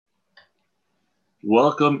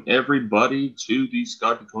Welcome, everybody, to the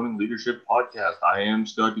Scott DeConing Leadership Podcast. I am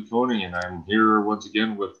Scott DeConing, and I'm here once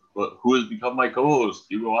again with who has become my co-host,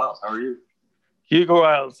 Hugo Wiles. How are you? Hugo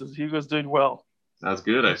Wiles says Hugo's doing well. That's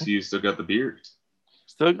good. I see you still got the beard.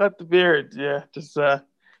 Still got the beard. Yeah, just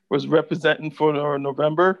was representing for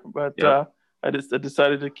November, but Yep. I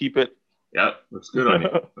decided to keep it. Yep. Looks good on you.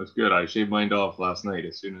 Looks good. I shaved mine off last night.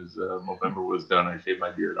 As soon as November was done, I shaved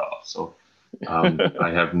my beard off. So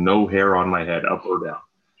I have no hair on my head, up or down.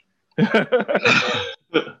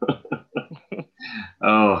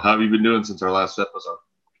 Oh, how have you been doing since our last episode?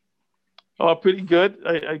 Oh, pretty good.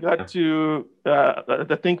 I Yeah, got to.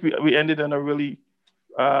 I think we ended on a really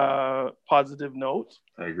positive note,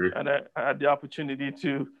 I agree. and I had the opportunity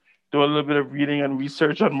to do a little bit of reading and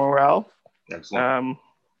research on morale. Excellent. Um,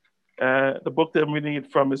 the book that I'm reading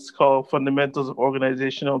it from is called Fundamentals of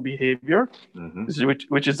Organizational Behavior, Mm-hmm.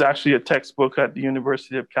 which is actually a textbook at the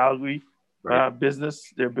University of Calgary Right.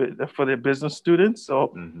 business for their business students. So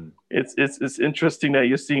Mm-hmm. it's interesting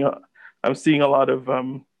that I'm seeing a lot of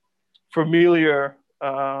familiar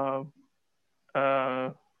uh,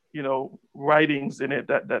 writings in it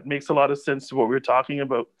that makes a lot of sense to what we're talking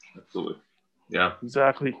about. Absolutely. Yeah.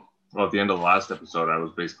 Exactly. Well, at the end of the last episode, I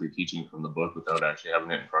was basically teaching from the book without actually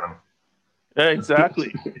having it in front Yeah, of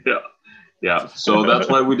exactly. me. Yeah. Yeah. So that's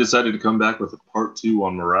why we decided to come back with a part two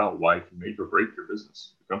on morale, why it can make or break your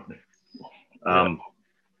business, your company. Yeah.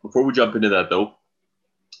 Before we jump into that, though,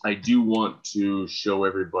 I do want to show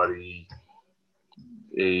everybody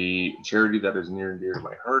a charity that is near and dear to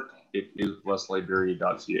my heart. It is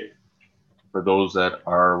blessedliberia.ca. For those that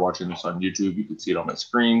are watching this on YouTube, you can see it on my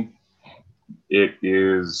screen. It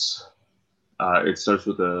is. It starts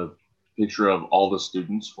with a picture of all the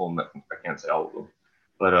students. Well, I can't say all of them,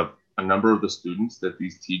 but a number of the students that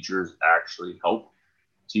these teachers actually help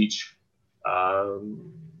teach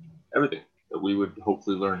um, everything that we would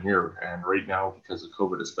hopefully learn here. And right now, because of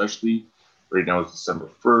COVID, especially, right now it's December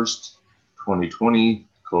 1st, 2020.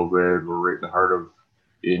 COVID, we're right in the heart of,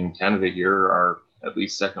 in Canada here, our at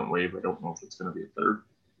least second wave. I don't know if it's going to be a third.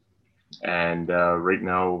 And right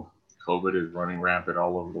now, COVID is running rampant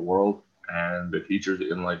all over the world, and the teachers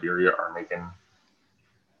in Liberia are making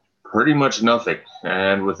pretty much nothing.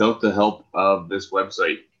 And without the help of this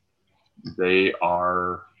website, they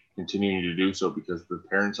are continuing to do so because the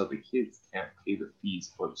parents of the kids can't pay the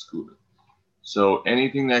fees for the schooling. So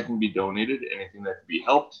anything that can be donated, anything that can be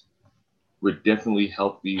helped, would definitely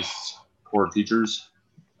help these poor teachers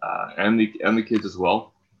and the kids as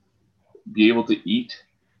well be able to eat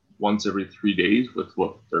once every 3 days with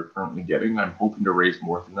what they're currently getting. I'm hoping to raise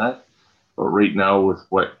more than that. But right now, with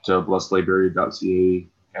what blessedliberia.ca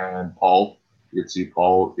and Paul, you can see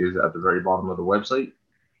Paul is at the very bottom of the website.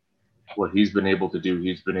 What he's been able to do,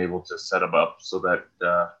 he's been able to set them up so that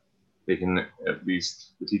they can at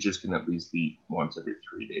least, the teachers can at least eat once every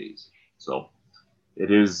 3 days. So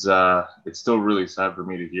it's still really sad for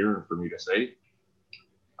me to hear and for me to say.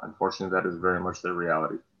 Unfortunately, that is very much their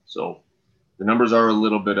reality. So the numbers are a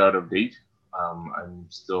little bit out of date. I'm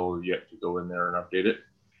still yet to go in there and update it.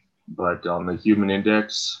 But on the human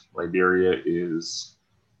index, Liberia is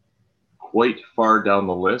quite far down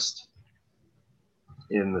the list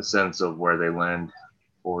in the sense of where they land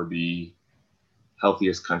for the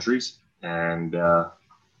healthiest countries, and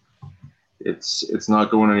it's not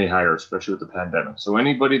going any higher, especially with the pandemic. So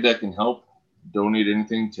anybody that can help donate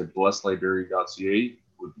anything to blessedliberia.ca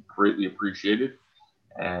would be greatly appreciated.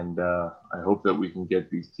 And I hope that we can get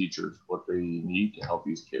these teachers what they need to help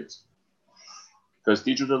these kids, because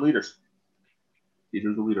teachers are leaders.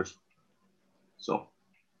 Teachers are leaders. So,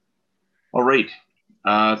 all right.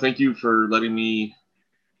 Thank you for letting me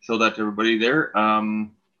show that to everybody there.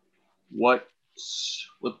 What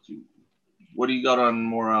what what do you got on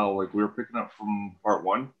morale? Like we were picking up from part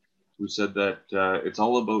one, we said that it's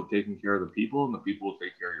all about taking care of the people, and the people will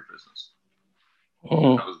take care of your business. That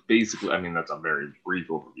Mhm. was basically, I mean, that's a very brief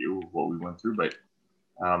overview of what we went through, but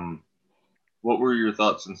um, what were your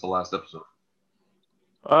thoughts since the last episode?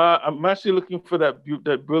 I'm actually looking for that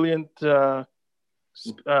brilliant thing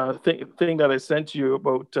that I sent you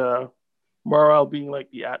about morale being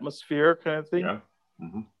like the atmosphere kind of thing. Yeah.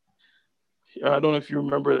 Mm-hmm. I don't know if you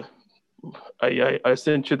remember. I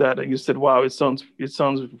sent you that, and you said, "Wow, it sounds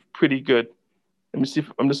pretty good." Let me see.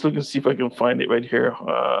 I'm just looking to see if I can find it right here.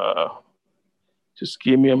 Just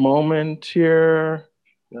give me a moment here.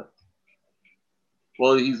 Yeah.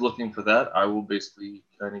 Well, he's looking for that. I will basically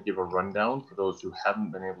kind of give a rundown for those who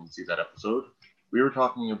haven't been able to see that episode. We were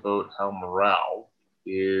talking about how morale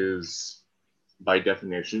is, by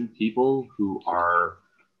definition, people who are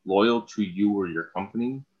loyal to you or your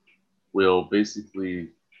company will basically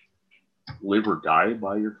live or die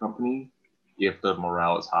by your company. If the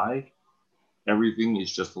morale is high, everything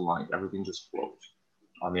is just aligned. Everything just flows.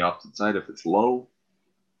 On the opposite side, if it's low,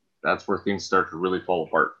 that's where things start to really fall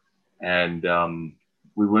apart. And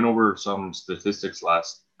we went over some statistics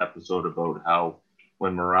last episode about how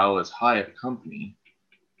when morale is high at a company,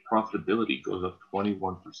 profitability goes up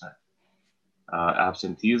 21%.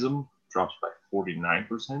 Absenteeism drops by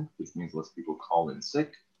 49%, which means less people call in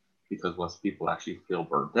sick because less people actually feel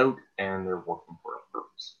burnt out and they're working for a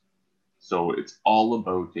purpose. So it's all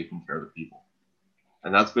about taking care of the people.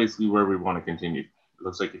 And that's basically where we want to continue. It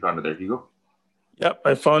looks like you found it there, Hugo. Yep,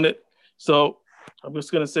 I found it. So I'm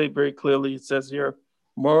just going to say very clearly, it says here,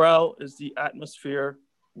 morale is the atmosphere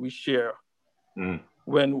we share. Mm-hmm.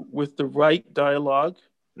 When with the right dialogue,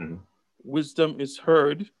 mm-hmm. wisdom is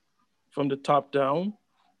heard from the top down,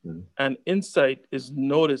 mm-hmm. and insight is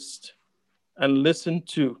noticed and listened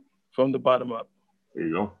to from the bottom up. There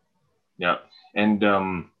you go. Yeah. And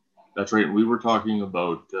that's right. We were talking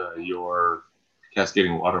about your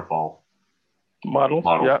cascading waterfall model.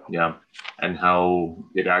 Yeah. And how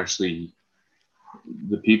it actually,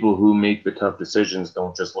 the people who make the tough decisions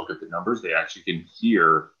don't just look at the numbers, they actually can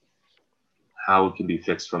hear how it can be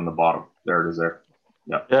fixed from the bottom. There it is there.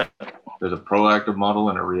 Yeah. There's a proactive model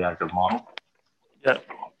and a reactive model. Yeah.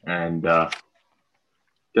 And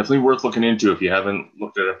definitely worth looking into. If you haven't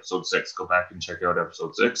looked at episode 6, go back and check out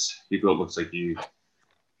episode 6. Hugo, it looks like you're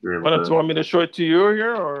able to... Do you want me to show it to you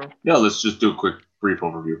here? Or? Yeah, let's just do a quick, brief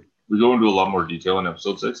overview. We go into a lot more detail in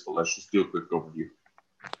episode 6, but let's just do a quick overview.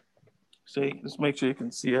 See, just make sure you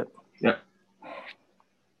can see it. Yeah.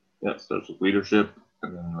 Yeah, it starts with leadership,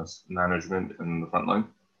 and then this management, and the front line.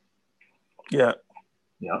 Yeah.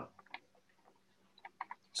 Yeah.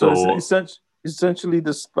 So it's essentially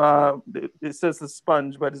it says the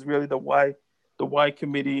sponge, but it's really the Y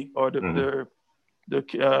committee, or the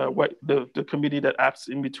committee that acts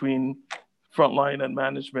in between frontline and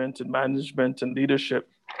management and leadership.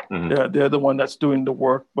 Mm-hmm. They're the one that's doing the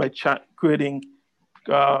work by creating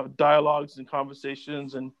dialogues and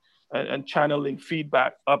conversations and channeling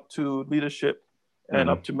feedback up to leadership and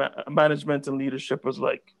up to management and leadership as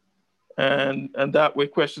like, and that way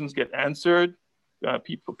questions get answered.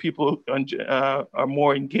 People are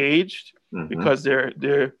more engaged because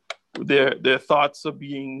their thoughts are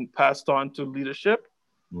being passed on to leadership,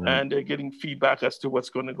 and they're getting feedback as to what's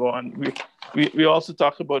going to go on. We also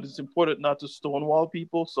talk about it's important not to stonewall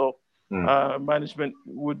people. So management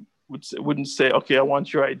wouldn't say, okay, I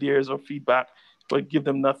want your ideas or feedback, but give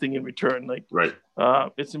them nothing in return. Like, right.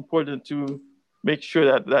 It's important to make sure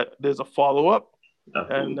that there's a follow-up.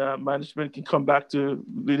 Absolutely. And management can come back to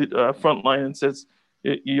frontline and says,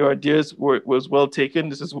 your ideas was well taken.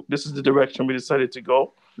 This is the direction we decided to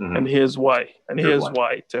go, and here's why,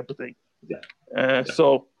 type of thing. Yeah.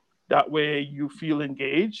 So that way you feel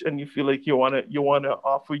engaged and you feel like you want to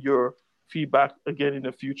offer your feedback again in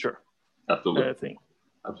the future. Absolutely.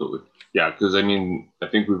 Absolutely. Yeah, because I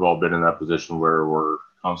think we've all been in that position where we're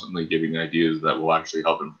constantly giving ideas that will actually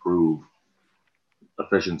help improve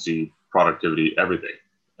efficiency, productivity, everything.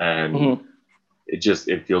 And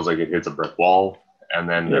it feels like it hits a brick wall. And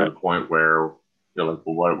then there's a point where you're like,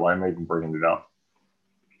 well, why am I even bringing it up?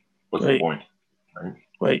 What's the point?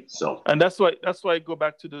 Right. So, and that's why I go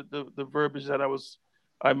back to the verbiage that I was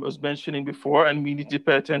mentioning before, and we need to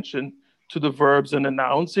pay attention to the verbs and the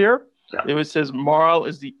nouns here. Yeah. If it says morale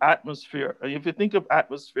is the atmosphere, and if you think of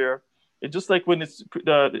atmosphere, it's just like when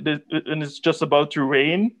it's just about to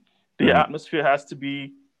rain, the atmosphere has to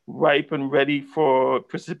be ripe and ready for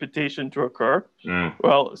precipitation to occur.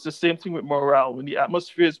 Well, it's the same thing with morale. When the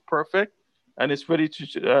atmosphere is perfect and it's ready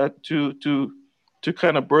to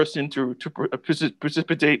kind of burst into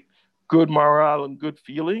precipitate good morale and good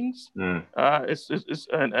feelings, it's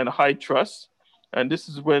and high trust, and this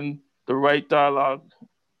is when the right dialogue.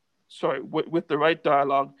 With the right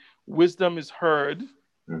dialogue, wisdom is heard,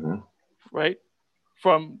 right,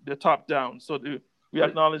 from the top down. So we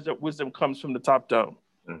acknowledge that wisdom comes from the top down,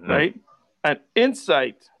 right? And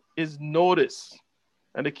insight is notice,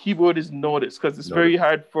 and the keyword is notice, because it's very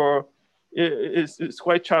hard it's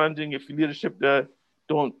quite challenging if leadership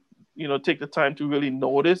don't take the time to really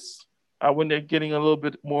notice when they're getting a little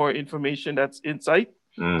bit more information. That's insight.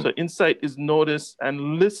 So insight is noticed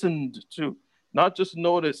and listened to, not just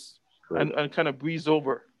notice and kind of breeze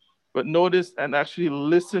over, but notice and actually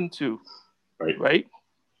listen to, right?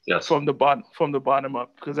 Yes. From the bottom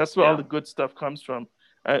up, because that's where all the good stuff comes from.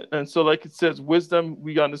 And so, like it says, wisdom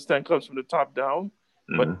we understand comes from the top down,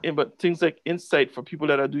 but things like insight for people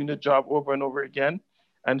that are doing the job over and over again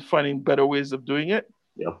and finding better ways of doing it,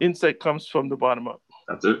 insight comes from the bottom up.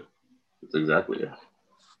 That's it. That's exactly it.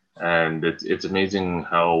 And it's amazing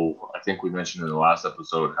how, I think we mentioned in the last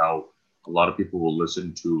episode, how a lot of people will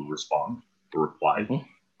listen to respond or reply.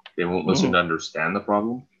 They won't listen to understand the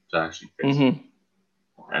problem, to actually fix it.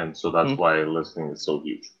 And so that's why listening is so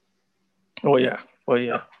huge. Oh yeah. Oh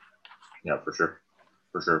yeah. Yeah, for sure.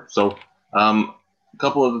 For sure. So a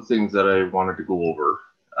couple of the things that I wanted to go over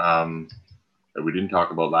that we didn't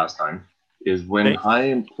talk about last time is when there's high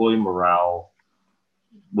employee morale,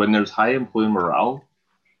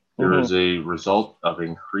 there is a result of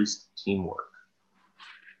increased teamwork.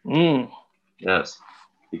 Yes,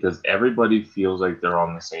 because everybody feels like they're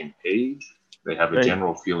on the same page. They have a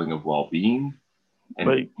general feeling of well-being,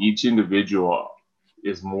 and each individual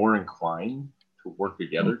is more inclined to work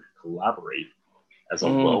together, to collaborate as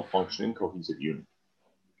a well-functioning, cohesive unit.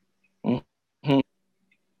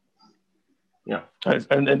 Yeah,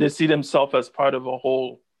 and they see themselves as part of a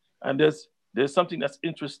whole. And there's something that's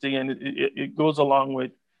interesting, and it goes along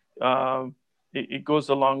with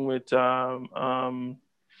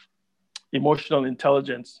emotional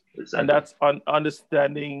intelligence, and that's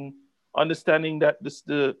understanding that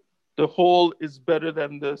the whole is better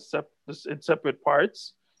than the separate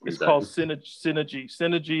parts. It's called synergy.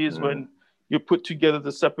 Synergy is when you put together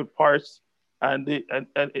the separate parts, and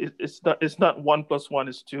it's not 1 + 1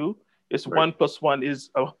 is 2. It's 1 + 1 is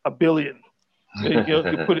a billion. You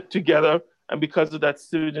put it together, and because of that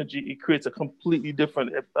synergy, it creates a completely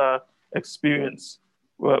different experience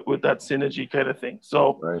with that synergy kind of thing.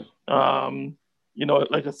 So,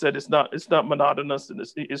 like I said, it's not monotonous, and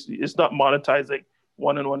it's not monetizing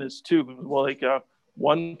 1 and 1 is 2. Well, like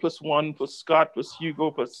 1 + 1 + Scott +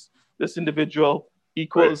 Hugo + this individual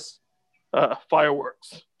equals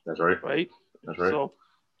fireworks. That's right. Right. That's right.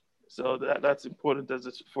 So that's important as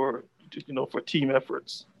it's for team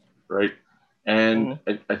efforts. Right. And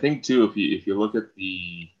I think too, if you look at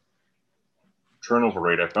the turnover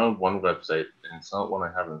rate, I found one website, and it's not one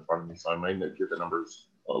I have in front of me, so I might get the numbers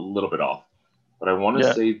a little bit off. But I want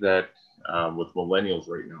to say that with millennials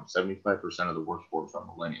right now, 75% of the workforce are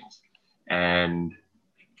millennials. And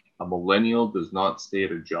a millennial does not stay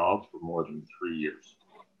at a job for more than 3 years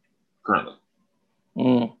currently.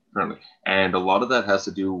 Currently. And a lot of that has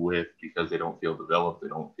to do with because they don't feel developed, they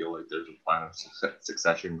don't feel like there's a plan of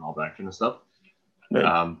succession and all that kind of stuff.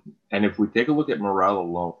 Right. And if we take a look at morale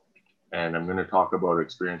alone, and I'm going to talk about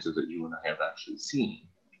experiences that you and I have actually seen,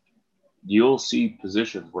 you'll see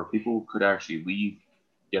positions where people could actually leave,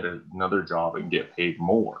 get another job, and get paid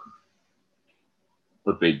more,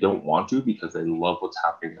 but they don't want to because they love what's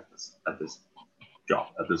happening at this job,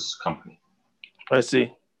 at this company. I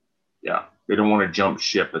see. Yeah, they don't want to jump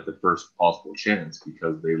ship at the first possible chance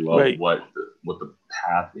because they love what the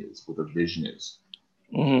path is, what the vision is,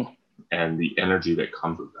 and the energy that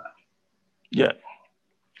comes with that. Yeah.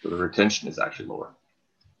 So the retention is actually lower.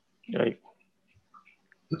 Right.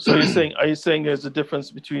 So are you saying there's a difference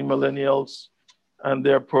between millennials and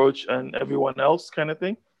their approach and everyone else kind of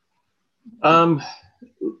thing?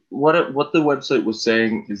 What the website was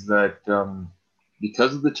saying is that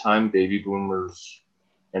because of the time baby boomers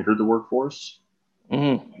entered the workforce,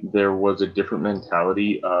 there was a different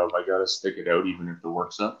mentality of I gotta stick it out even if the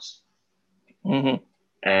work sucks.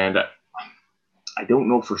 And I don't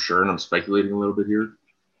know for sure, and I'm speculating a little bit here,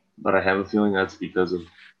 but I have a feeling that's because of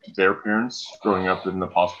their parents growing up in the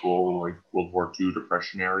possible like World War II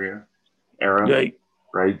Depression era.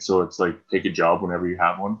 Right? So it's like take a job whenever you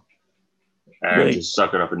have one and just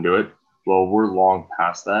suck it up and do it. Well, we're long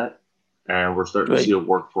past that, and we're starting to see a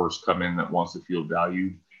workforce come in that wants to feel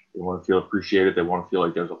valued. They want to feel appreciated. They want to feel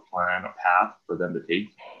like there's a plan, a path for them to take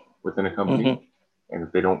within a company. And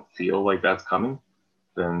if they don't feel like that's coming,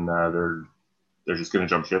 then they're just going to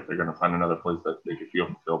jump ship. They're going to find another place that they can feel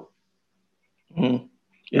fulfilled.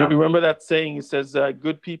 You remember that saying? It says,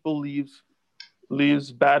 "Good people leaves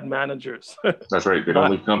bad managers." That's right. They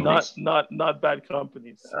don't leave companies. Not bad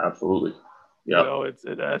companies. Absolutely. Yeah.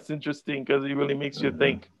 That's interesting because it really makes you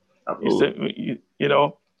think. Absolutely.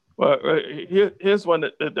 Well, here's one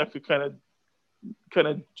that could kind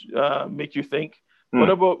of make you think. What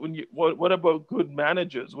about good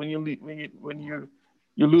managers? When you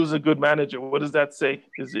lose a good manager, what does that say?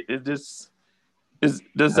 Does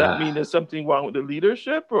that mean there's something wrong with the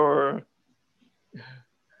leadership, or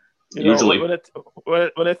usually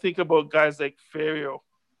when I think about guys like Ferriero,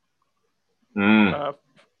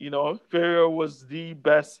 Ferriero was the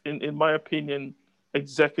best, in my opinion,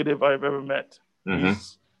 executive I've ever met.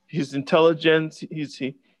 He's intelligent.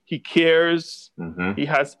 He cares. He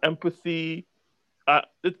has empathy.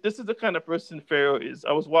 This is the kind of person Ferriero is.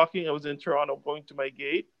 I was in Toronto going to my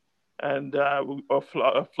gate, and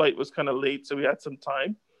our flight was kind of late, so we had some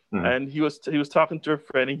time. and he was talking to a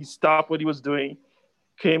friend, and he stopped what he was doing,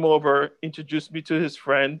 came over, introduced me to his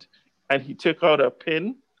friend, and he took out a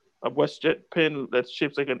pin, a WestJet pin that's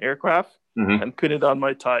shaped like an aircraft, and pinned it on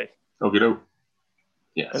my tie. Okay, no.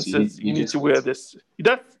 Yeah, and says you need to wear this.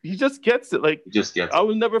 He just gets it. Like, he just gets I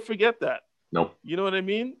will never forget that. Nope. You know what I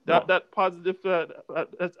mean? That positive,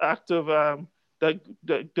 that act of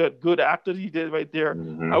that good act that he did right there.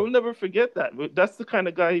 I will never forget that. That's the kind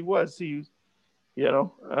of guy he was. He,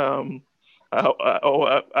 I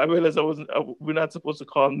realized we're not supposed to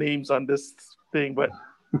call names on this thing, but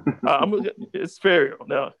it's fair.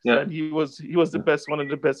 No, and he was the best, one of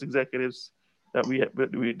the best executives that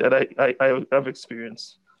I've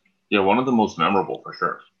experienced. Yeah, one of the most memorable for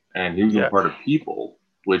sure. And he was a part of people,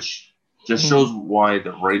 which just shows why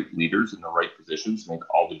the right leaders in the right positions make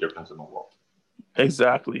all the difference in the world.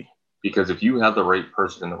 Exactly. Because if you have the right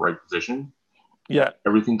person in the right position,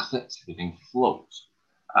 everything clicks, everything flows.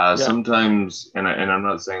 Sometimes, and I'm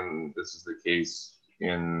not saying this is the case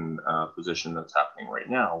in a position that's happening right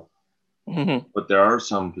now, but there are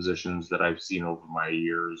some positions that I've seen over my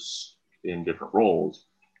years in different roles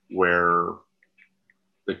where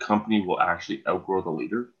the company will actually outgrow the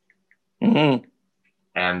leader.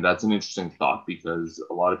 And that's an interesting thought, because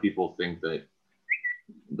a lot of people think that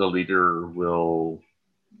the leader will,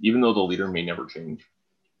 even though the leader may never change,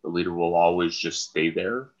 the leader will always just stay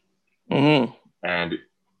there and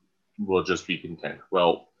will just be content.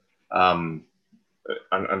 Well,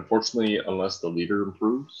 unfortunately, unless the leader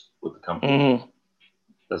improves with the company,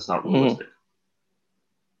 that's not realistic.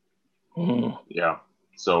 Yeah.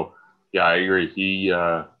 So, yeah, I agree. He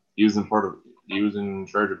was in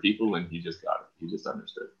charge of people, and he just got it. He just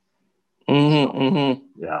understood.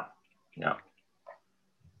 Yeah.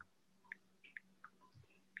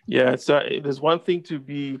 Yeah, there's one thing to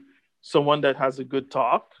be someone that has a good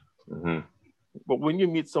talk, but when you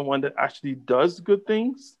meet someone that actually does good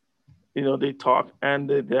things, they talk and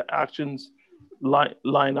their actions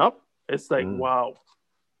line up. It's like, wow,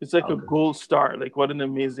 it's like a gold star. Like, what an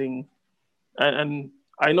amazing, and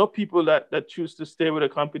I know people that choose to stay with a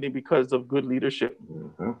company because of good leadership,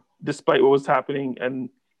 despite what was happening, and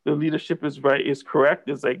the leadership is correct.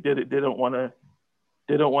 It's like they don't want to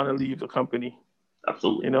leave the company.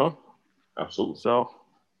 Absolutely. Absolutely. So.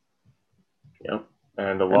 Yeah.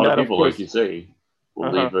 And a lot of people, like you say,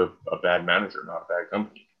 will leave a bad manager, not a bad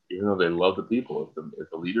company. Even though they love the people, if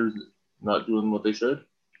the leader's not doing what they should,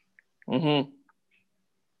 goes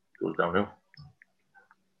downhill.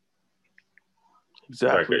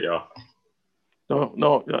 Exactly. Sorry,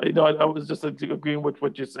 No, I was just agreeing with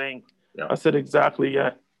what you're saying. Yeah. I said exactly,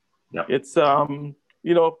 yeah. It's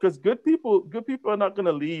because good people are not going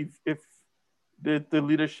to leave if the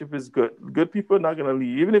leadership is good. Good people are not going to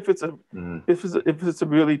leave, even if it's a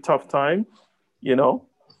really tough time,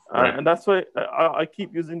 Right. and that's why I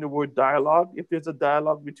keep using the word dialogue. If there's a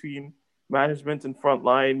dialogue between management and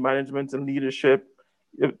frontline, management and leadership,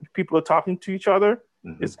 if people are talking to each other,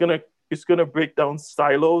 it's gonna break down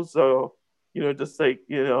silos. Just like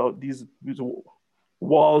these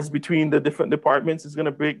walls between the different departments is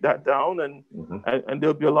gonna break that down, and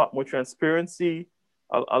there'll be a lot more transparency,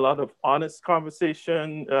 a lot of honest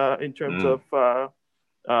conversation in terms of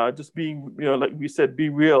just being, like we said, be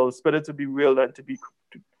real. It's better to be real than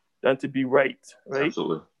to be right.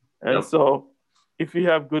 Absolutely. And so if you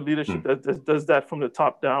have good leadership that does that from the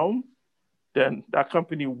top down, then that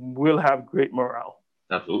company will have great morale.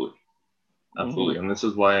 Absolutely. And this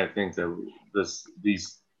is why I think that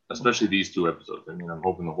these especially these two episodes, I mean, I'm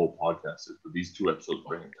hoping the whole podcast is, but these two episodes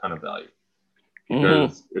bring a ton of value.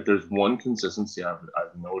 Because if there's one consistency I've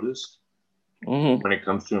noticed when it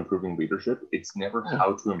comes to improving leadership, it's never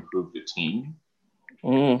how to improve the team.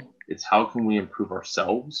 It's how can we improve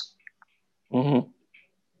ourselves, and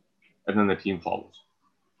then the team follows.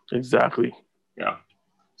 Exactly. Yeah.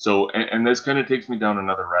 So, and this kind of takes me down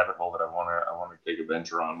another rabbit hole that I want to take a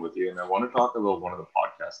venture on with you, and I want to talk about one of the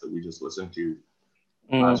podcasts that we just listened to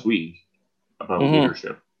last week about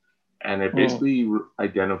leadership, and it basically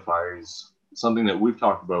identifies something that we've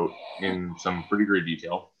talked about in some pretty great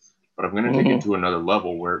detail, but I'm going to take it to another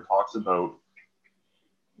level where it talks about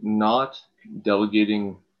not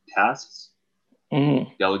delegating tasks,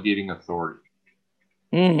 delegating authority.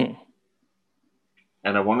 And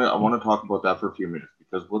I want to talk about that for a few minutes,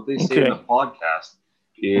 because what they say in the podcast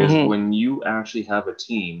is when you actually have a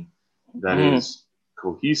team that is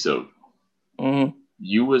cohesive,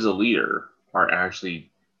 you as a leader are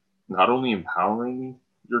actually not only empowering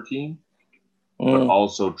your team, but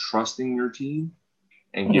also trusting your team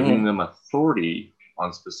and giving them authority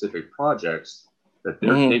on specific projects that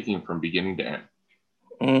they're taking from beginning to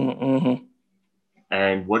end.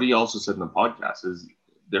 And what he also said in the podcast is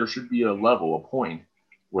there should be a level, a point,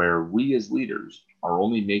 where we as leaders are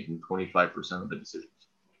only making 25% of the decisions.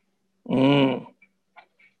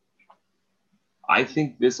 I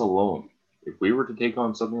think this alone, if we were to take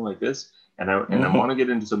on something like this, and I want to get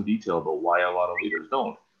into some detail about why a lot of leaders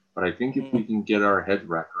don't, but I think if we can get our heads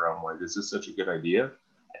wrapped around why this is such a good idea,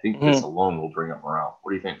 I think this alone will bring up morale.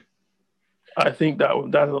 What do you think? I think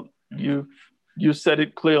that you said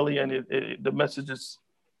it clearly, and the message is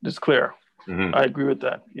clear. I agree with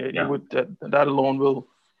that. That alone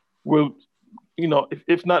will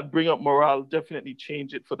if not bring up morale, definitely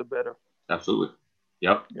change it for the better. Absolutely.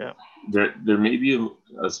 Yep. Yeah. There may be,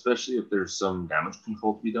 especially if there's some damage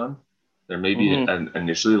control to be done, there may be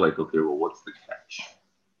initially like, okay, well, what's the catch?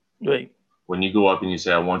 Right. When you go up and you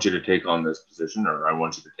say, I want you to take on this position, or I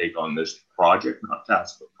want you to take on this project, not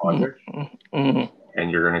task, but project,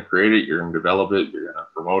 and you're going to create it, you're going to develop it, you're going to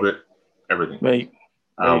promote it, everything. Right.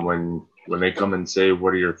 When they come and say,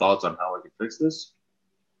 what are your thoughts on how I can fix this?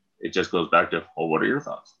 It just goes back to, well, what are your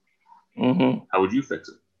thoughts? How would you fix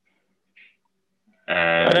it?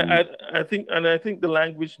 And I think the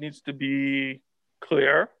language needs to be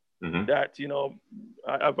clear. That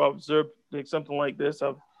I've observed like something like this.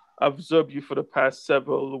 I've observed you for the past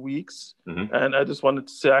several weeks, and I just wanted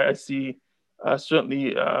to say I see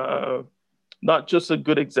certainly not just a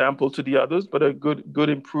good example to the others, but a good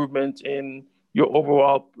improvement in your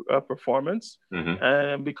overall performance.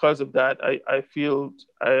 And because of that, I feel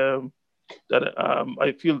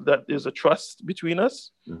that there's a trust between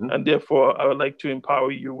us, and therefore I would like to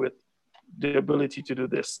empower you with the ability to do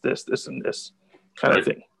this, and this kind of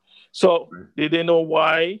thing. So they know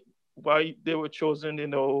why they were chosen. They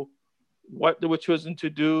know what they were chosen to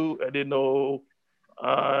do, and they know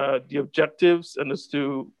the objectives, and as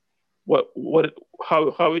to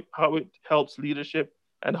how it helps leadership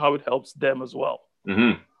and how it helps them as well.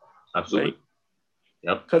 Absolutely. Right?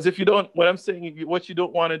 Yep. Because if you don't, what I'm saying, what you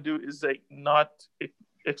don't want to do is like not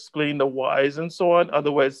explain the whys and so on.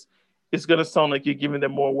 Otherwise, it's going to sound like you're giving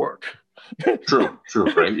them more work. True.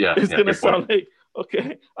 Right? Yeah. It's going to sound like,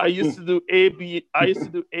 okay, I used to do A, B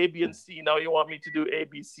and C. Now you want me to do A,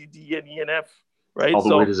 B, C, D, and E, and F, right? All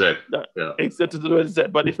the way to Z. Except to the way to Z.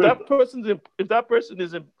 But if that person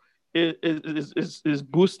is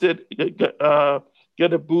boosted,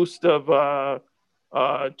 get a boost of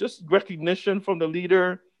just recognition from the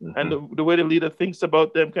leader and the way the leader thinks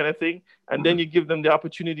about them, kind of thing, and then you give them the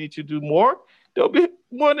opportunity to do more, they'll be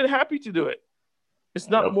more than happy to do it. It's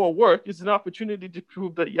not more work; it's an opportunity to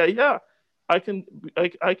prove that I can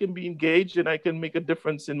be engaged and I can make a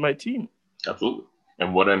difference in my team. Absolutely.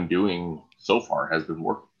 And what I'm doing so far has been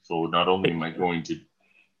working. So not only am I going to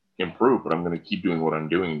improve, but I'm going to keep doing what I'm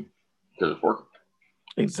doing because it's working.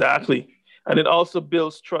 Exactly. And it also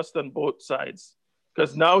builds trust on both sides,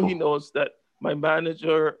 because now he knows that my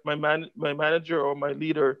manager or my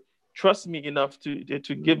leader trusts me enough to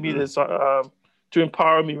give me this, to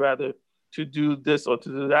empower me rather to do this or to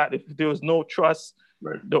do that. If there was no trust,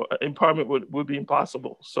 no empowerment would be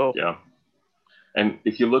impossible. So yeah. And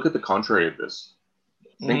if you look at the contrary of this,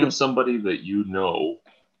 think of somebody that you know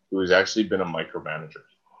who has actually been a micromanager.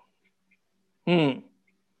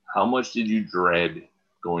 How much did you dread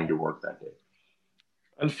going to work that day?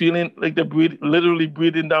 And feeling like they're literally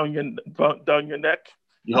breathing down your neck.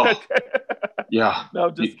 Yeah. No,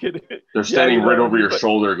 I'm just kidding. They're standing right over your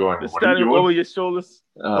shoulder going, they're what are you doing? Over your shoulders.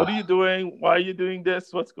 What are you doing? Why are you doing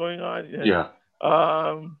this? What's going on? And,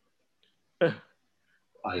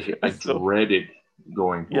 I dreaded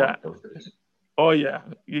going to work those days. Oh yeah.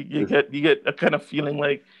 You get a kind of feeling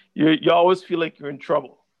like you always feel like you're in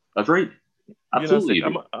trouble. That's right. Absolutely. You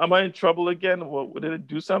know, am I in trouble again? Well, did it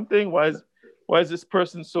do something? Why is this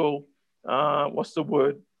person so what's the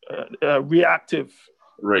word? Reactive.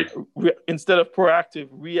 Right. Instead of proactive,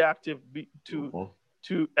 reactive to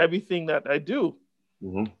everything that I do.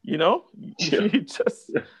 You know,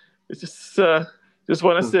 just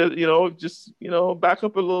want to say, back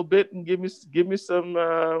up a little bit and give me some,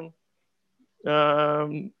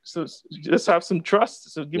 so just have some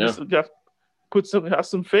trust. So give me some, have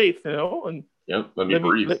some faith, and let me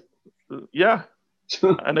breathe.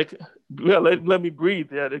 And let me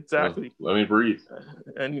breathe. Yeah, exactly. Let me breathe.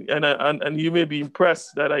 And you may be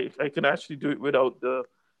impressed that I can actually do it without the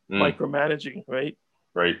micromanaging, right?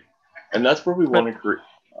 Right. And that's where we want to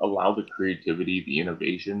allow the creativity, the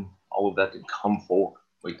innovation, all of that to come forward.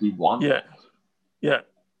 Like we want that. Yeah.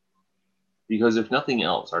 Because if nothing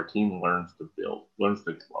else, our team learns to build, learns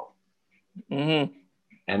to grow.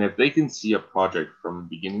 And if they can see a project from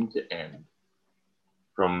beginning to end,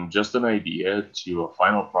 from just an idea to a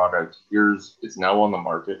final product, it's now on the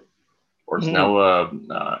market, or it's now a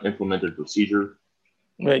implemented procedure.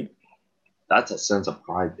 Right. That's a sense of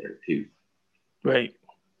pride there too. Right.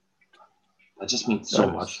 That just means so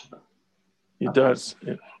much to them. It does.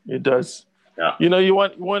 It does. Yeah. You know, you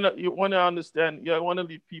want to understand. You want to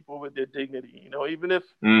leave people with their dignity. You know, even if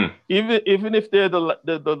they're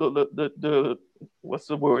the what's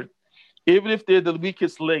the word? Even if they're the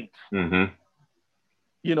weakest link,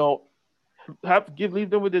 you know, leave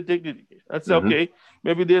them with their dignity. That's okay.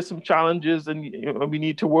 Maybe there's some challenges, and we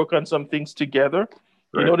need to work on some things together.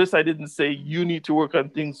 Right. You notice I didn't say you need to work on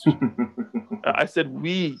things. I said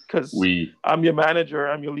we, because I'm your manager,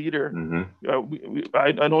 I'm your leader.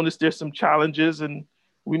 I noticed there's some challenges, and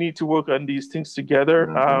we need to work on these things together.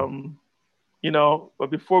 You know,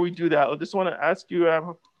 but before we do that, I just want to ask you,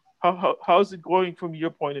 how's it going from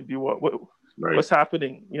your point of view? What's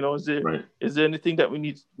happening? You know, is there anything that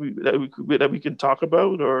we can talk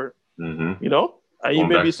about, or you know? You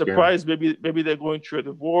may be surprised. Maybe they're going through a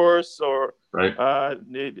divorce, or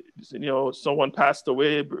you know, someone passed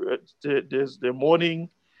away. They're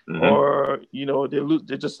mourning, or you know,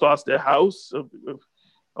 they just lost their house,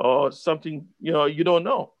 or something. You know, you don't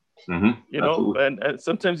know. You know, and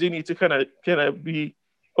sometimes you need to kind of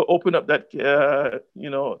open up that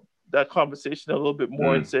you know, that conversation a little bit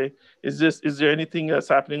more and say, is there anything that's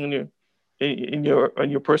happening in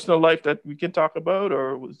your personal life that we can talk about,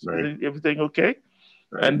 or is everything okay?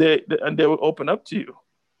 And they will open up to you.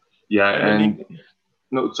 Yeah,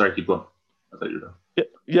 no, sorry, keep going. I thought you were done.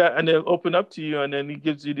 Yeah, and they'll open up to you, and then it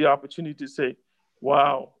gives you the opportunity to say,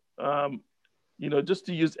 wow, you know, just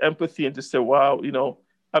to use empathy and to say, wow, you know,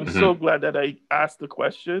 I'm so glad that I asked the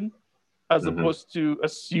question, as opposed to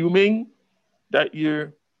assuming that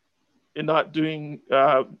you're not doing,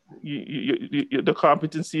 the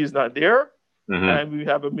competency is not there, and we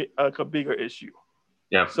have a bigger issue.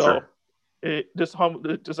 Yeah, so I'm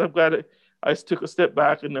glad I took a step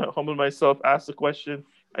back and humbled myself, asked the question.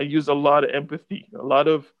 I use a lot of empathy, a lot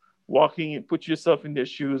of walking and put yourself in their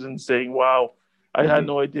shoes and saying, wow, I had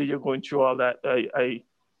no idea you're going through all that.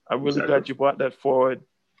 I'm really glad you brought that forward.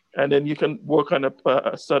 And then you can work on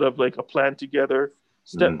a sort of like a plan together,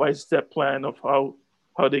 step-by-step plan of how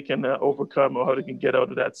they can overcome, or how they can get out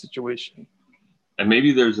of that situation. And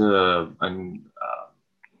maybe there's an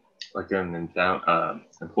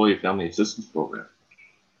employee family assistance program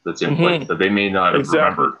that's in place that they may not have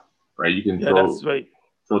remembered, right? You can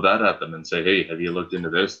throw that at them and say, hey, have you looked into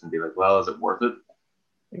this? And be like, well, is it worth it?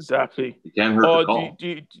 Exactly. You can't hurt the call.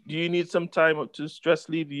 Do you need some time to stress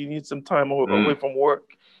leave? Do you need some time away from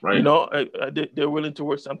work? Right. You know, they're willing to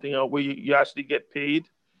work something out where you actually get paid,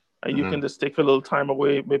 and you can just take a little time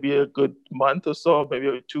away, maybe a good month or so,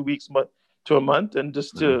 maybe 2 weeks to a month, and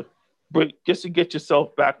just to get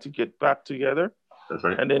yourself back together. That's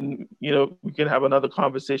right. And then, you know, we can have another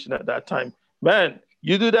conversation at that time. Man,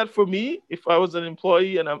 you do that for me. If I was an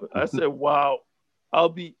employee and I said, wow, I'll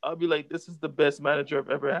be like, this is the best manager I've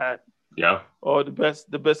ever had. Yeah. Or the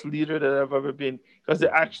best leader that I've ever been, because they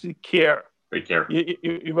actually care. They care. You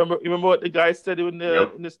remember what the guy said in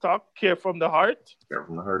this talk? Care from the heart. Care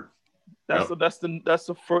from the heart. That's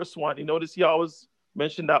the first one. You notice he always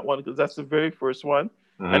mentioned that one, because that's the very first one,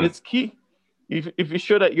 and it's key. If you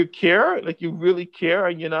show that you care, like you really care,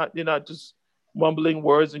 and you're not just mumbling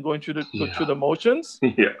words and going through the motions.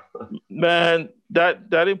 Yeah. Man,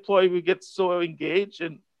 that employee will get so engaged,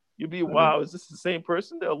 and you'll be, wow, is this the same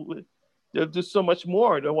person? They'll do so much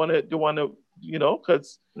more. They want to, you know,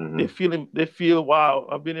 because they feel, wow,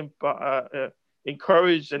 I've been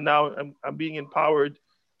encouraged, and now I'm being empowered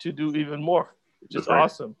to do even more, which is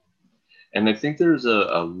awesome. And I think there's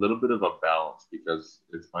a little bit of a balance, because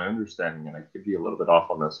it's my understanding, and I could be a little bit off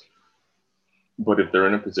on this, but if they're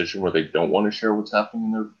in a position where they don't want to share what's happening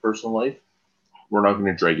in their personal life, we're not going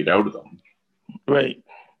to drag it out of them. Right.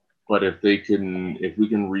 But if we can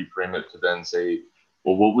reframe it to then say,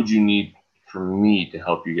 well, what would you need from me to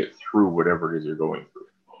help you get through whatever it is you're going through?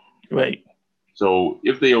 Right. So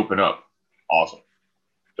if they open up, awesome.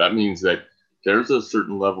 That means that there's a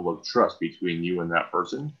certain level of trust between you and that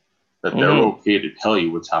person, that they're okay to tell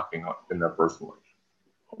you what's happening in their personal life.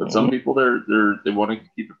 But some people, they want to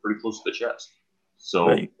keep it pretty close to the chest.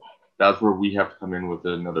 So that's where we have to come in with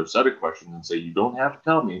another set of questions and say, you don't have to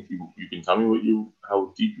tell me. If you can tell me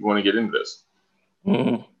how deep you want to get into this.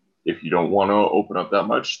 If you don't want to open up that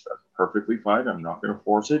much, that's perfectly fine. I'm not going to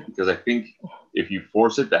force it, because I think if you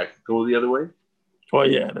force it, that could go the other way. Oh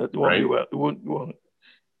yeah, that won't be well.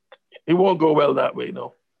 It won't go well that way.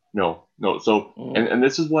 No. So, and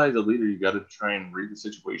this is why, as a leader, you got to try and read the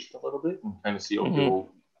situation a little bit and kind of see, okay, well,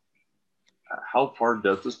 how far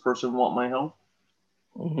does this person want my help?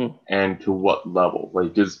 And to what level?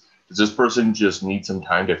 Like, does Does this person just need some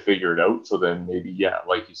time to figure it out? So then maybe, yeah,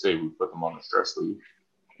 like you say, we put them on a stress leave,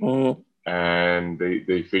 and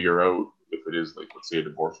they figure out if it is like, let's say, a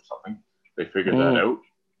divorce or something. They figure that out.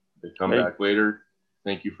 They come back later.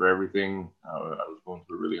 Thank you for everything. I was going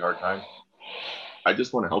through a really hard time. I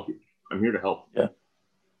just want to help you. I'm here to help.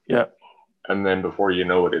 Yeah. And then before you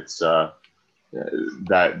know it, it's that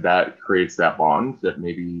creates that bond that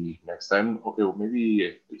maybe next time, okay, well,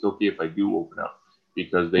 maybe it's okay if I do open up,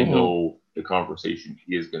 because they know the conversation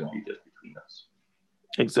is going to be just between us.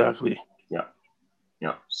 Exactly. Yeah.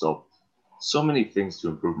 So many things to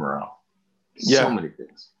improve morale. Yeah. So many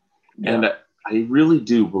things. Yeah. And I really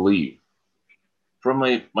do believe, from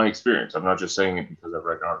my experience, I'm not just saying it because I've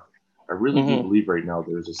read an article, I really do believe right now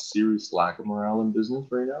there's a serious lack of morale in business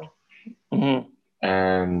right now.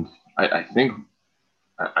 And I think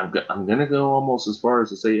I'm going to go almost as far as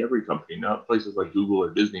to say every company, not places like Google or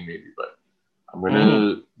Disney maybe, but I'm going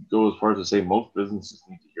to go as far as to say most businesses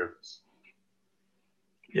need to hear this.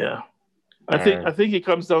 Yeah. I think it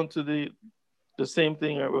comes down to the same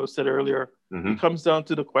thing I said earlier. It comes down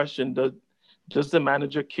to the question, does the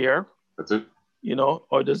manager care? That's it.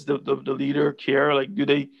 Or does the leader care? Like, do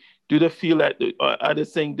they feel that, are they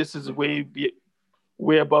saying this is way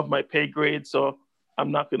above my pay grade, so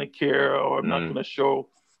I'm not going to care, or I'm not going to show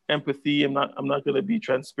empathy. I'm not going to be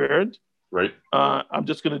transparent. Right. I'm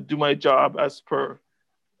just going to do my job as per,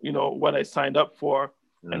 what I signed up for.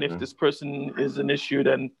 And if this person is an issue,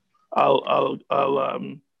 then I'll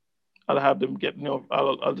have them get,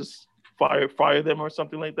 I'll just fire them or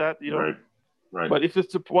something like that. Right. But if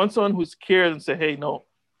it's someone who's cared and say, hey, no,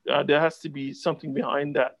 there has to be something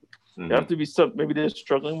behind that. There have to be maybe they're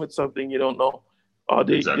struggling with something you don't know. Or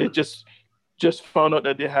they just found out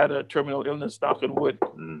that they had a terminal illness, knock on wood,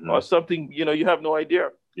 or something, you have no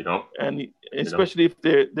idea. And especially if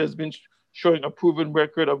there's been showing a proven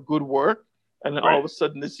record of good work, and then all of a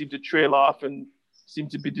sudden they seem to trail off and seem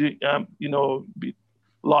to be be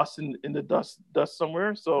lost in the dust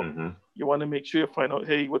somewhere. So you want to make sure you find out,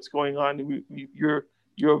 hey, what's going on?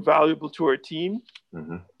 You're valuable to our team,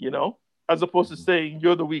 as opposed to saying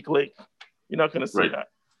you're the weak link. You're not going to say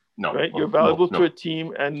that. No. Right? You're valuable to a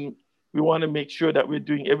team, and we want to make sure that we're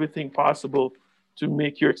doing everything possible to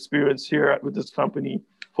make your experience here with this company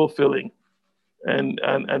fulfilling. And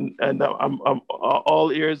I'm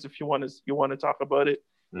all ears if you want to talk about it.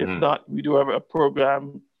 If not, we do have a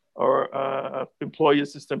program or employee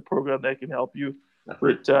assistant program that can help you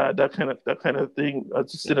with that kind of thing.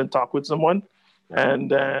 To sit and talk with someone,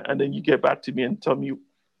 and then you get back to me and tell me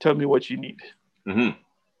what you need.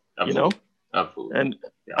 Absolutely. Absolutely. And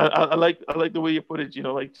I like the way you put it.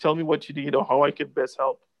 Like, tell me what you need or how I can best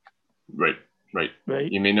help. Right.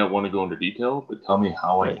 You may not want to go into detail, but tell me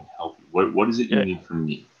how I can help you. What is it you need from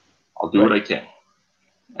me? I'll do what I can,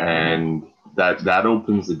 and that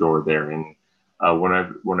opens the door there. And when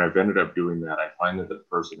I've ended up doing that, I find that the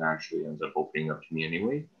person actually ends up opening up to me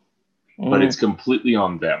anyway. But it's completely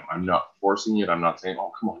on them. I'm not forcing it. I'm not saying,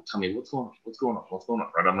 "Oh, come on, tell me what's going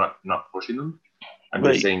on." Right? I'm not pushing them. I'm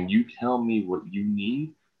just saying, you tell me what you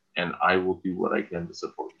need, and I will do what I can to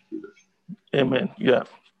support you through this. Amen. Yeah.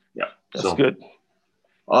 That's good.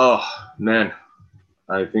 Oh, man.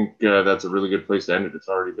 I think that's a really good place to end it. It's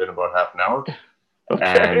already been about half an hour.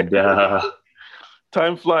 Okay. And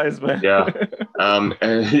time flies, man. Yeah.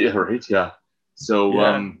 Right. Yeah. So,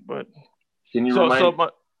 but can you remind?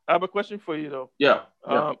 I have a question for you, though. Yeah.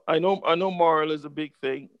 I know morale is a big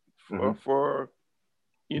thing for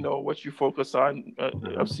what you focus on.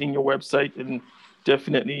 I've seen your website, and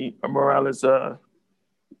definitely morale is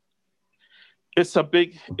it's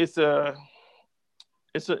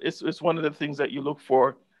one of the things that you look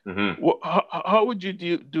for. How would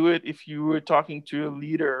you do it if you were talking to a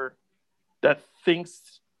leader that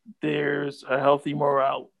thinks there's a healthy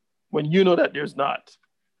morale when you know that there's not?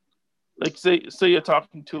 Like, say you're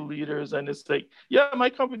talking to leaders and it's like, yeah, my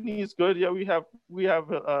company is good. Yeah, we have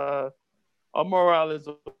our morale is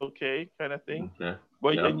okay, kind of thing.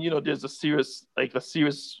 But and there's a serious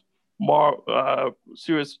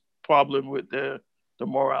serious problem with the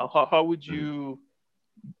morale. How would you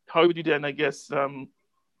then, I guess,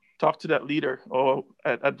 talk to that leader or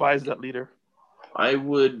advise that leader? I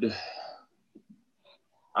would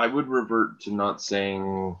revert to not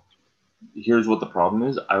saying, here's what the problem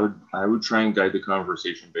is. I would try and guide the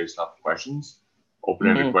conversation based off questions,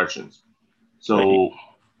 open-ended questions. So,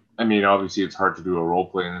 I mean, obviously it's hard to do a role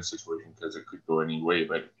play in this situation because it could go any way,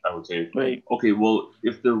 but I would say, okay, well,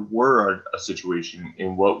 if there were a situation,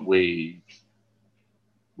 in what way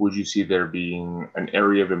would you see there being an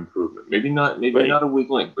area of improvement? Maybe not a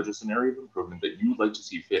weak link, but just an area of improvement that you'd like to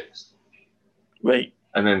see fixed. Right.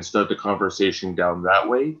 and then start the conversation down that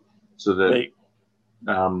way. So that Right.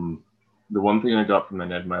 The one thing I got from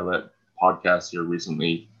an Ed Milet podcast here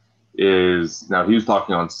recently is, now he was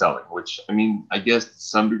talking on selling, which, I mean, I guess to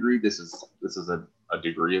some degree this is a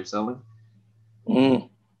degree of selling. Mm.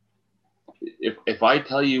 If I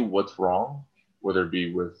tell you what's wrong, whether it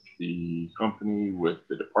be with the company, with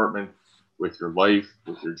the department, with your life,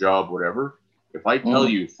 with your job, whatever, if I tell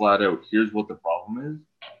you flat out, here's what the problem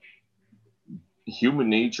is, human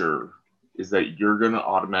nature is that you're going to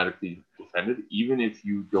automatically defend it, even if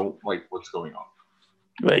you don't like what's going on.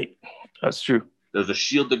 Right. That's true. There's a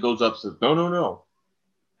shield that goes up, says, no, no, no.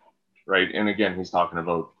 Right. And again, he's talking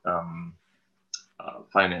about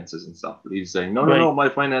finances and stuff. But he's saying, no, no, no, my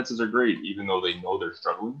finances are great, even though they know they're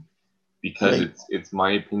struggling, because it's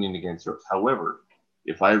my opinion against yours. However,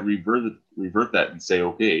 if I revert that and say,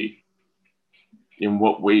 okay, in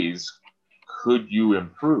what ways could you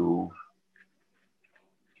improve?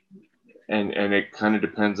 And it kind of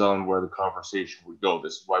depends on where the conversation would go.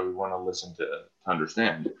 This is why we want to listen to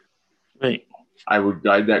understand. Right. I would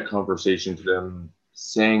guide that conversation to them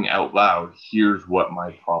saying out loud, here's what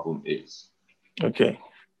my problem is. Okay.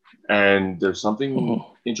 And there's something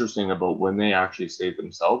interesting about when they actually say it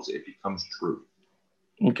themselves, it becomes true.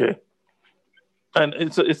 Okay. And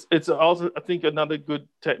it's also, I think another good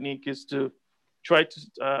technique is to try to,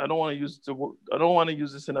 I don't want to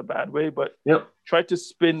use this in a bad way, but try to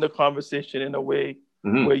spin the conversation in a way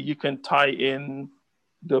where you can tie in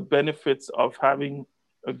the benefits of having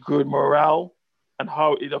a good morale and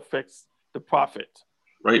how it affects the profit.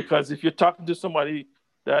 Right. Because if you're talking to somebody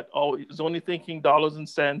that is only thinking dollars and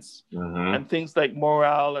cents and things like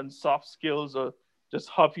morale and soft skills are just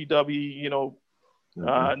huffy-dovey,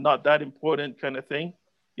 not that important kind of thing.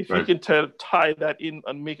 If you can tie that in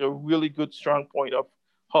and make a really good strong point of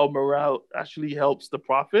how morale actually helps the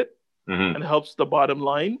profit and helps the bottom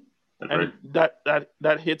line, and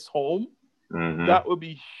that hits home, that would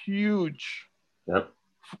be huge. Yep.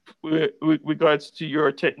 With regards to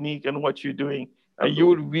your technique and what you're doing, and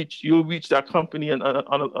you'll reach that company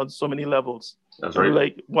on so many levels. That's right.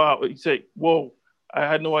 Like, wow, you say, whoa, I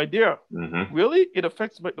had no idea. Really, it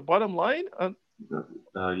affects the bottom line. Oh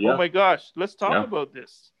my gosh, let's talk about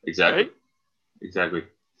this. Exactly. Right? Exactly.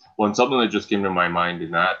 Well, something that just came to my mind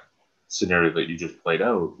in that scenario that you just played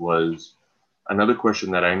out was another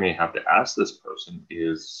question that I may have to ask this person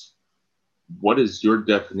is, what is your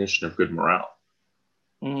definition of good morale?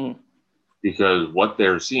 Because what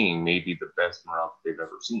they're seeing may be the best morale they've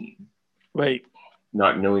ever seen. Right.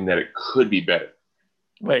 Not knowing that it could be better.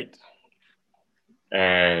 Right.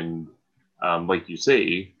 And like you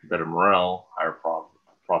say, better morale, higher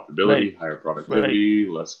profitability, higher productivity,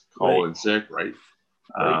 less call in sick, right?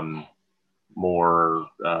 More,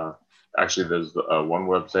 actually, there's one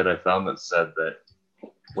website I found that said that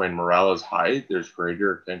when morale is high, there's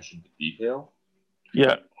greater attention to detail.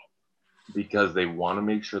 Yeah. Because they want to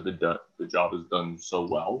make sure the job is done so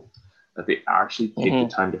well that they actually take the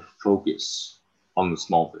time to focus on the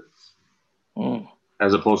small things.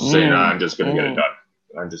 As opposed to saying, I'm just going to get it done.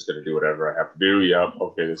 I'm just going to do whatever I have to do. Yeah,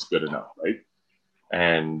 okay, that's good enough, right?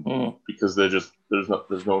 And because there's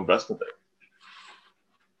no investment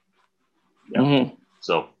there. Yeah.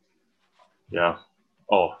 So, yeah.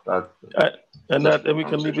 Oh, and we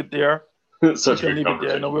can leave it there. Such a good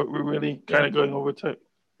conversation. No, we're really kind of going over time.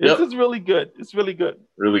 This is really good. It's really good.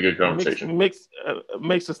 Really good conversation. Makes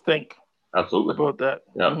us think. Absolutely. About that.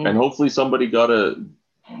 Yeah, and hopefully somebody got a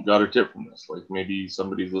tip from this. Like maybe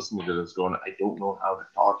somebody's listening to this going, I don't know how to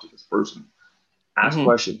talk to this person. Ask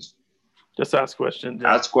questions. Just ask questions.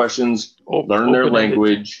 Yeah. Ask questions. Learn their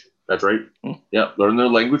language. That's right. Yeah, learn their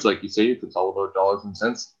language. Like you say, if it's all about dollars and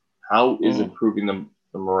cents, how is improving the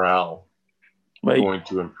morale going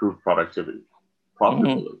to improve profitability?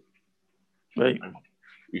 Right.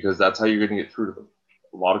 Because that's how you're going to get through to them.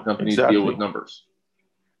 A lot of companies deal with numbers.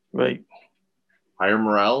 Right. Higher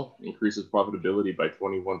morale increases profitability by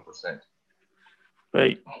 21%.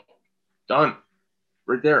 Right. Done.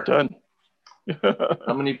 Right there. Done.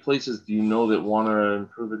 How many places do you know that want to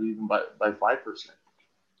improve it even by 5%?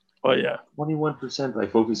 Oh, yeah. 21% by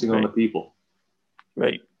focusing on the people.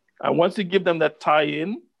 Right. And once you give them that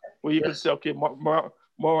tie-in, where you can say, okay,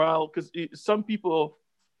 morale, because some people,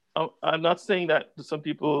 I'm not saying that some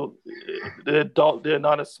people, they're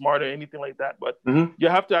not as smart or anything like that, but you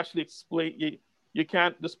have to actually explain. You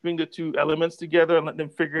can't just bring the two elements together and let them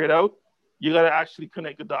figure it out. You got to actually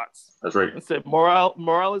connect the dots. That's right. And say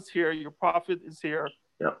morale is here. Your profit is here.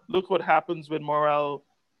 Yeah. Look what happens when morale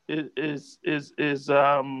is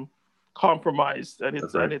compromised, and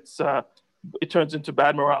it turns into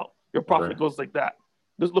bad morale. Your profit goes like that.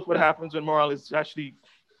 Just look what happens when morale is actually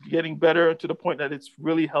getting better to the point that it's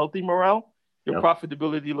really healthy morale, your Yep.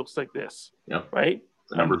 profitability looks like this, Yep. right?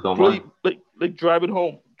 The numbers don't really, lie. like drive it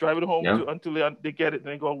home Yeah. until they get it and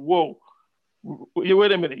they go, whoa,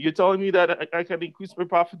 wait a minute, you're telling me that I can increase my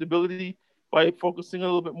profitability by focusing a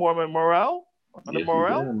little bit more on my morale, on the Yes,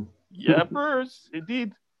 morale? you can. Yeah, first,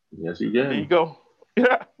 indeed. Yes, you There you can. go.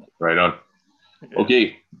 Yeah. Right on. Yeah.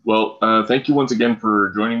 Okay. Well, thank you once again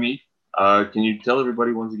for joining me. Can you tell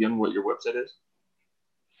everybody once again what your website is?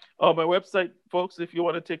 Oh, my website, folks, if you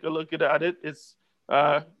want to take a look at it, it's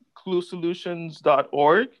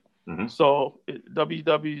cluesolutions.org. Mm-hmm. So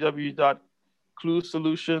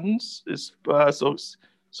www.cluesolutions is so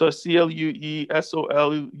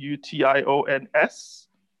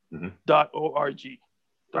CLUESOLUTIONS.org.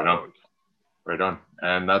 Right on. Right on.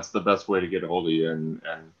 And that's the best way to get a hold of you, and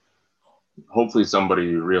hopefully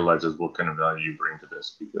somebody realizes what kind of value you bring to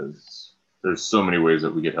this, because there's so many ways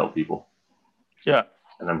that we could help people. Yeah.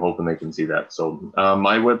 And I'm hoping they can see that. So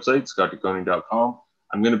my website, scottdeconing.com.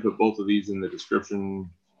 I'm going to put both of these in the description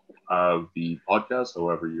of the podcast,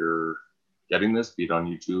 however you're getting this, be it on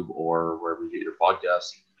YouTube or wherever you get your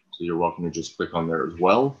podcast. So you're welcome to just click on there as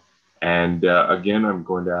well. And again, I'm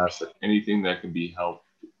going to ask that anything that can be helped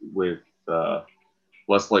with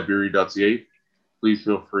blessedliberia.ca, please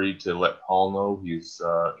feel free to let Paul know. He's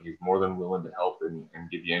more than willing to help and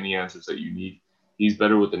give you any answers that you need. He's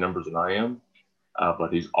better with the numbers than I am,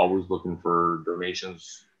 but he's always looking for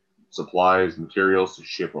donations, supplies, materials to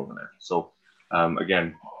ship over there. So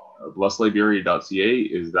again, blessedliberia.ca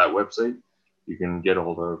is that website. You can get a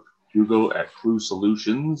hold of Hugo at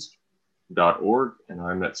cluesolutions.org, and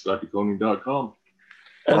I'm at scottdeconing.com.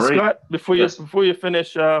 And All right. Scott, before Yes. you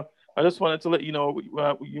finish, I just wanted to let you know,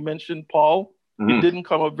 you mentioned Paul. Mm-hmm. It didn't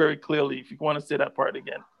come up very clearly. If you want to say that part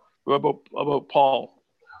again, about Paul.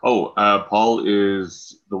 Oh, Paul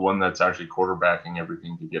is the one that's actually quarterbacking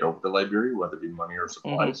everything to get over to Liberia, whether it be money or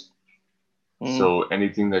supplies. Mm-hmm. So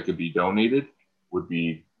anything that could be donated would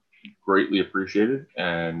be greatly appreciated,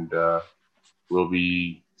 and will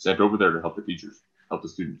be sent over there to help the teachers, help the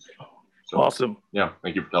students. So, awesome. Yeah,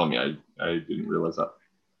 thank you for telling me. I didn't realize that.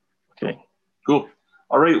 Okay. So, cool.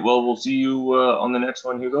 All right. Well, we'll see you on the next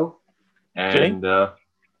one, Hugo. And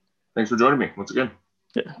thanks for joining me once again.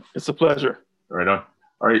 Yeah, it's a pleasure. Right on.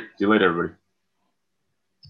 All right. See you later, everybody.